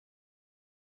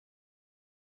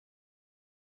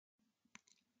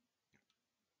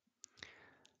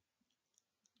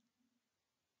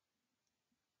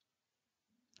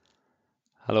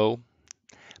Hello,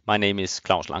 my name is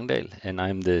Claus Langdal and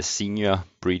I'm the Senior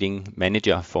Breeding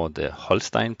Manager for the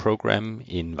Holstein program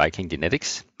in Viking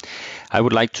Genetics. I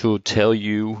would like to tell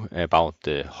you about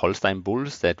the Holstein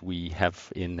bulls that we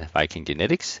have in Viking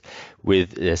Genetics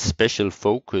with a special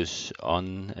focus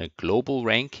on a global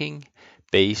ranking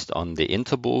based on the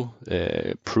Interbull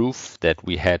proof that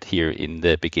we had here in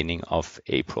the beginning of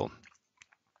April.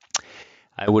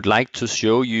 I would like to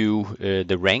show you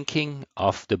the ranking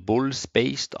of the bulls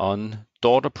based on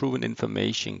daughter-proven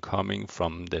information coming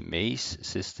from the maize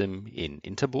system in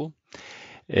Interbull.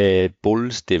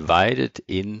 Bulls divided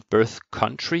in birth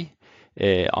country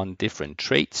on different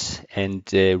traits and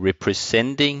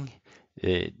representing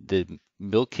the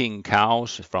milking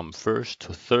cows from first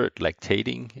to third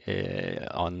lactating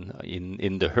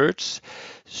in the herds.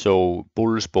 So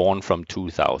bulls born from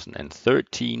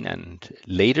 2013 and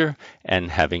later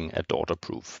and having a daughter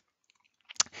proof.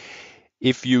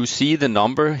 If you see the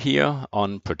number here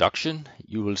on production,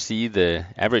 you will see the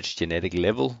average genetic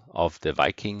level of the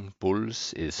Viking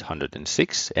bulls is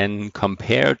 106, and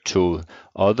compared to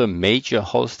other major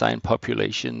Holstein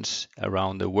populations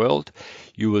around the world,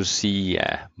 you will see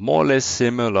a more or less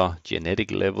similar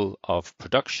genetic level of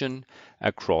production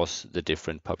across the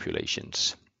different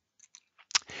populations.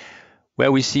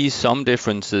 Where we see some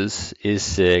differences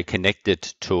is connected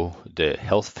to the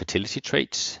health fertility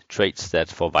traits that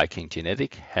for Viking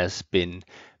genetic has been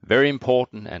very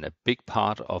important and a big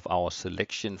part of our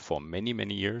selection for many,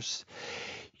 many years.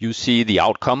 You see the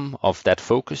outcome of that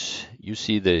focus. You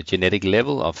see the genetic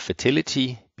level of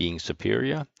fertility being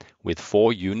superior with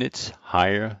 4 units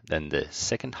higher than the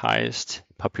second highest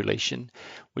population,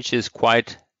 which is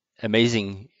quite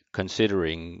amazing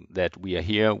considering that we are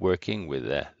here working with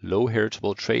a low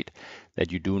heritable trait that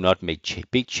you do not make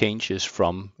big changes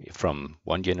from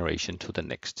one generation to the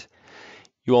next.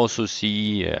 You also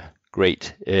see a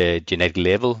great genetic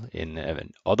level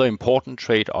in other important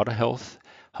trait, udder health,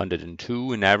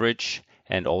 102 in average,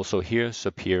 and also here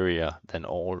superior than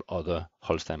all other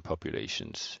Holstein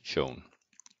populations shown.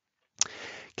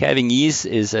 Calvings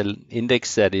is an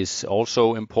index that is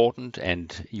also important,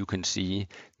 and you can see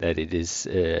that it is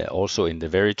also in the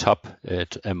very top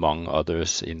among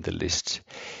others in the list.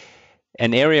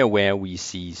 An area where we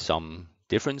see some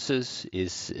differences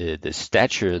is the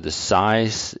stature, the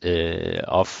size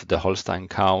of the Holstein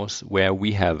cows, where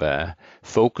we have a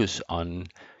focus on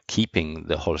keeping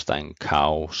the Holstein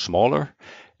cow smaller.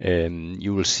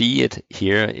 You will see it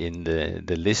here in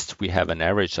the list. We have an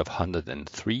average of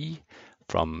 103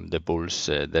 from the bulls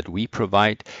that we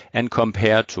provide, and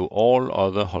compared to all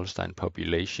other Holstein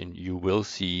population, you will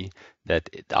see that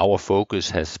our focus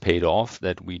has paid off,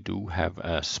 that we do have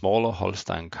a smaller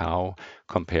Holstein cow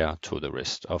compared to the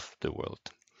rest of the world.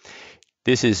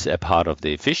 This is a part of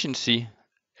the efficiency.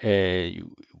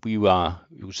 You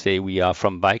say we are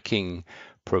from Viking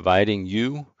providing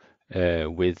you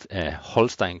with a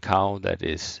Holstein cow that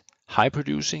is high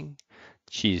producing.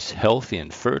 She's healthy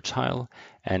and fertile,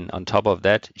 and on top of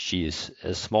that, she is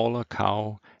a smaller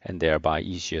cow and thereby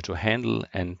easier to handle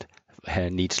and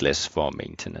needs less for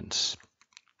maintenance.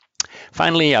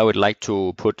 Finally, I would like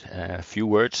to put a few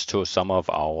words to some of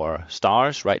our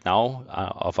stars right now,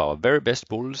 of our very best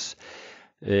bulls.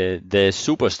 The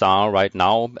superstar right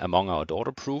now among our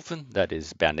daughter proven, that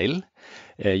is Bernel.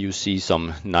 You see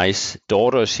some nice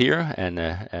daughters here and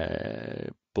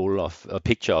a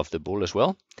picture of the bull as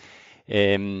well.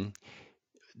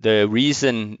 The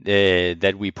reason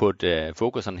that we put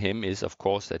focus on him is, of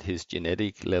course, that his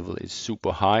genetic level is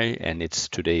super high, and it's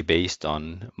today based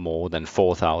on more than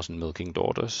 4,000 milking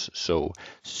daughters. So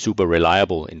super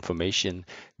reliable information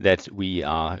that we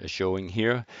are showing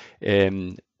here.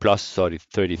 Plus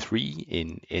 33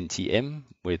 in NTM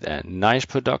with a nice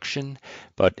production,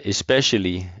 but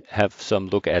especially have some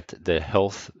look at the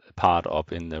health part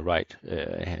up in the right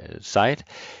side.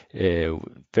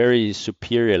 Very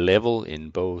superior level in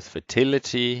both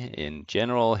fertility, in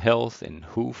general health, in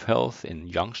hoof health, in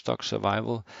young stock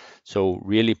survival. So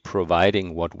really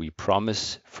providing what we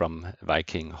promise from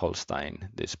VikingHolstein,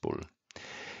 this bull.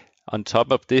 On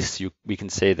top of this, we can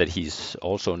say that he's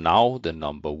also now the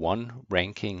 #1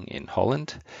 ranking in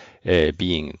Holland,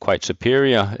 being quite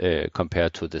superior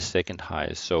compared to the second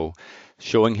highest. So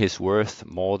showing his worth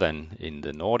more than in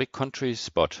the Nordic countries,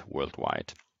 but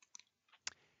worldwide.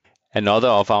 Another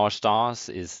of our stars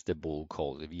is the bull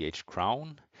called the VH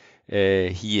Crown.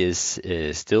 He is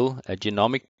still a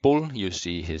genomic bull. You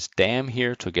see his dam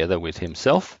here together with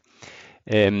himself.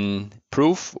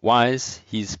 Proof-wise,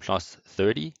 he's plus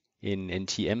 30 in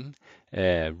NTM.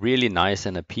 Really nice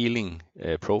and appealing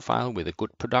profile with a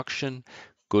good production,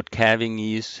 good calving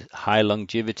ease, high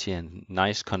longevity, and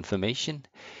nice conformation.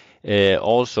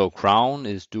 Also, Crown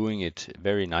is doing it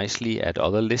very nicely at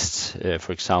other lists,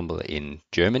 for example, in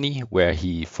Germany, where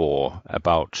he, for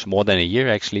about more than a year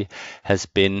actually, has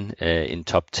been in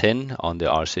top 10 on the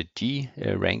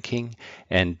RZG ranking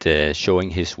and showing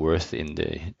his worth in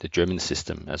the German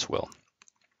system as well.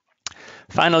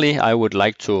 Finally, I would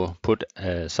like to put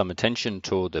some attention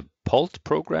to the POLT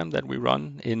program that we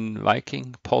run in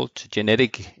Viking. POLT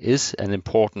genetic is an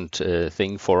important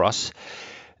thing for us.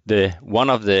 One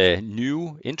of the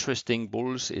new interesting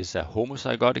bulls is a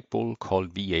homozygotic bull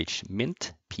called VH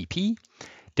Mint PP.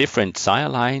 Different sire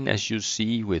line, as you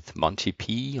see, with Monty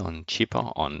P on Chipper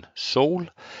on Soul.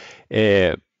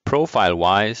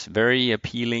 Profile-wise, very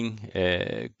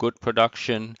appealing, good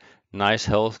production, nice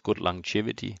health, good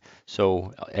longevity.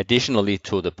 So additionally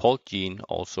to the POLT gene,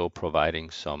 also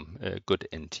providing some good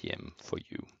NTM for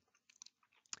you.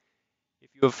 If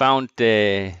you have found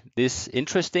this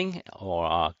interesting or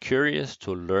are curious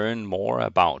to learn more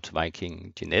about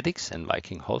Viking genetics and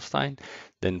VikingHolstein,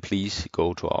 then please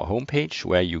go to our homepage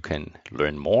where you can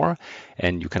learn more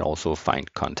and you can also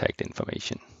find contact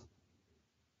information.